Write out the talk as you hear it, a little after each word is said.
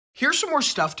Here's some more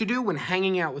stuff to do when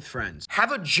hanging out with friends.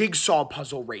 Have a jigsaw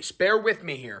puzzle race. Bear with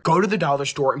me here. Go to the dollar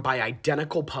store and buy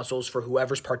identical puzzles for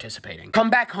whoever's participating. Come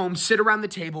back home, sit around the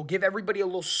table, give everybody a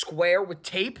little square with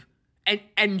tape,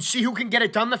 and see who can get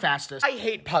it done the fastest. I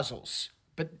hate puzzles,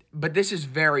 but this is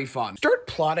very fun. Start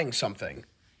plotting something.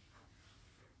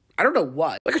 I don't know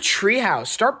what. Like a treehouse.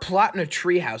 Start plotting a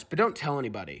treehouse, but don't tell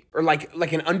anybody. Or like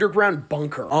an underground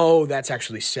bunker. Oh, that's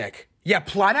actually sick. Yeah,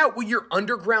 plot out what your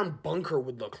underground bunker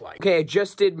would look like. Okay, I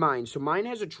just did mine. So mine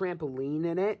has a trampoline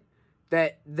in it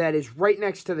that is right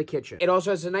next to the kitchen. It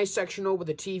also has a nice sectional with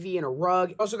a TV and a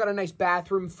rug. Also got a nice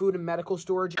bathroom, food, and medical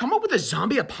storage. Come up with a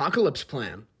zombie apocalypse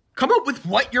plan. Come up with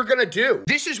what you're gonna do.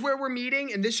 This is where we're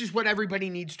meeting, and this is what everybody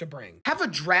needs to bring. Have a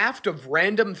draft of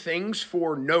random things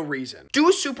for no reason. Do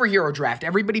a superhero draft.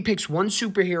 Everybody picks one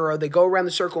superhero. They go around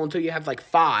the circle until you have like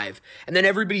 5, and then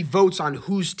everybody votes on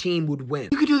whose team would win.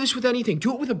 You could do this with anything.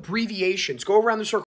 Do it with abbreviations. Go around the circle.